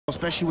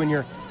especially when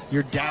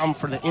you're down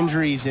for the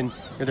injuries and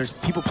there's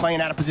people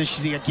playing out of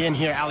position. See again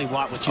here, Ally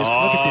Watt with just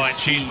look at this and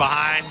speed. she's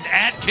behind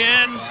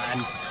Atkins.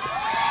 And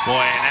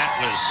boy, and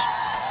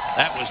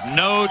that was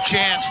no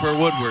chance for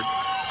Woodward.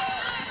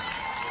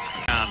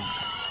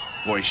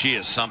 Boy, she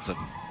is something.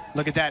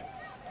 Look at that.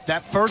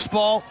 That first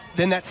ball,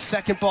 then that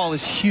second ball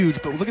is huge,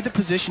 but look at the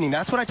positioning.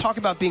 That's what I talk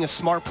about being a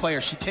smart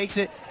player. She takes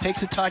it,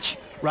 takes a touch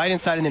right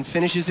inside, and then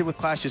finishes it with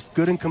class, just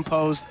good and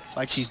composed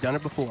like she's done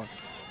it before.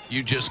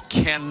 You just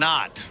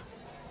cannot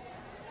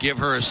give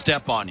her a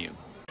step on you.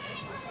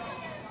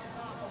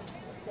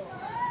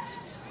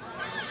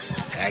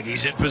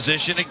 Aggies in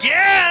position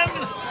again.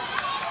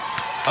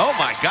 Oh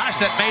my gosh,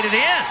 that made it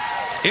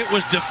in. It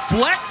was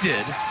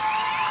deflected.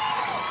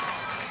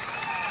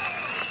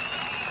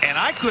 And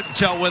I couldn't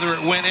tell whether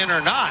it went in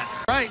or not.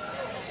 Right.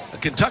 A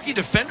Kentucky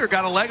defender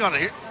got a leg on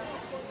it here.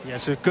 Yeah,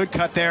 so good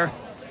cut there.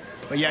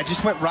 But yeah, it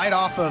just went right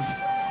off of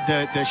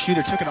the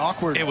shooter. Took an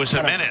awkward It was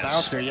Jimenez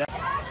bounce there, yeah.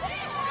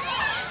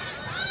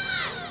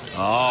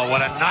 Oh,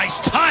 what a nice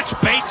touch.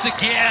 Bates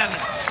again.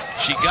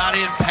 She got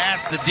in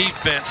past the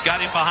defense,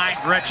 got in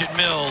behind Gretchen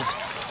Mills.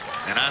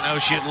 And I know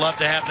she'd love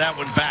to have that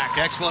one back.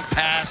 Excellent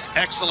pass,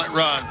 excellent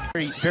run.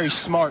 Very, very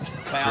smart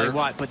by Ally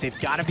Watt, but they've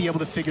got to be able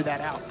to figure that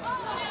out.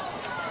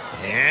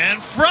 In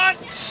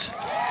front.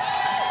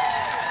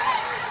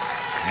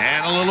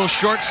 And a little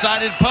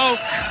short-sided poke.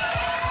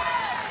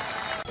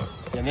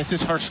 And this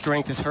is her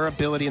strength, is her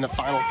ability in the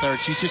final third.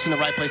 She's just in the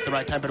right place at the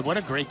right time, but what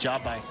a great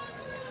job by, I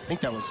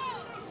think that was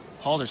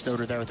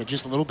Halderstoder there with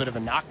just a little bit of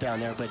a knockdown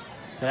there, but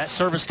that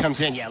service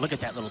comes in. Yeah, look at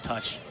that little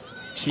touch.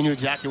 She knew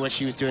exactly what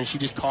she was doing. She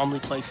just calmly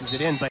places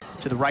it in, but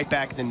to the right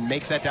back, then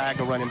makes that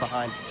diagonal run in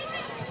behind.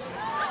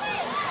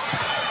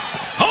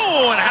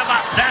 Oh, and how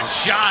about that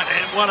shot?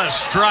 And what a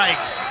strike.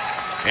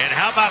 And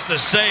how about the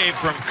save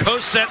from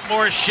Cosette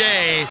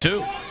Morche,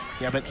 too?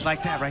 Yeah, but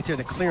like that right there,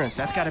 the clearance,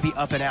 that's got to be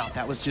up and out.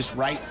 That was just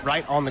right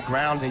on the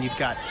ground. Then you've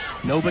got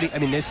nobody. I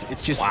mean,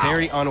 it's just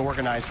very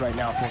unorganized right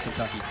now for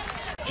Kentucky.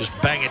 Just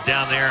bang it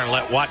down there and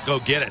let Watt go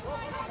get it.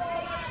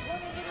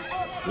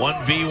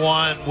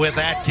 1v1 with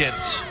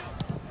Atkins.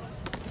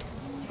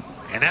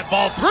 And that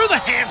ball through the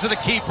hands of the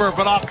keeper,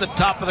 but off the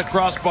top of the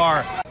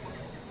crossbar.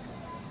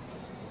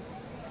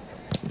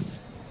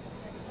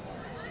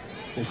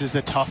 This is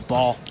a tough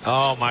ball.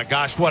 Oh my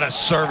gosh, what a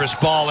service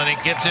ball, and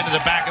it gets into the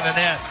back of the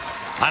net.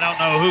 I don't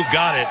know who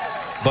got it,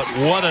 but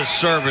what a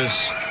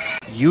service.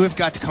 You have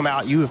got to come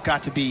out. You have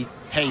got to be,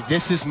 hey,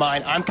 this is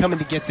mine. I'm coming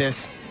to get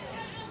this.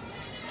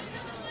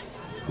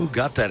 Who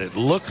got that? It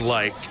looked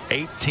like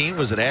 18.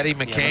 Was it Addie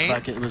McCain? Yeah,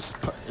 it looked like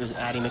it was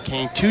Addie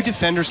McCain. Two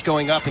defenders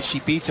going up, and she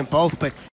beats them both, but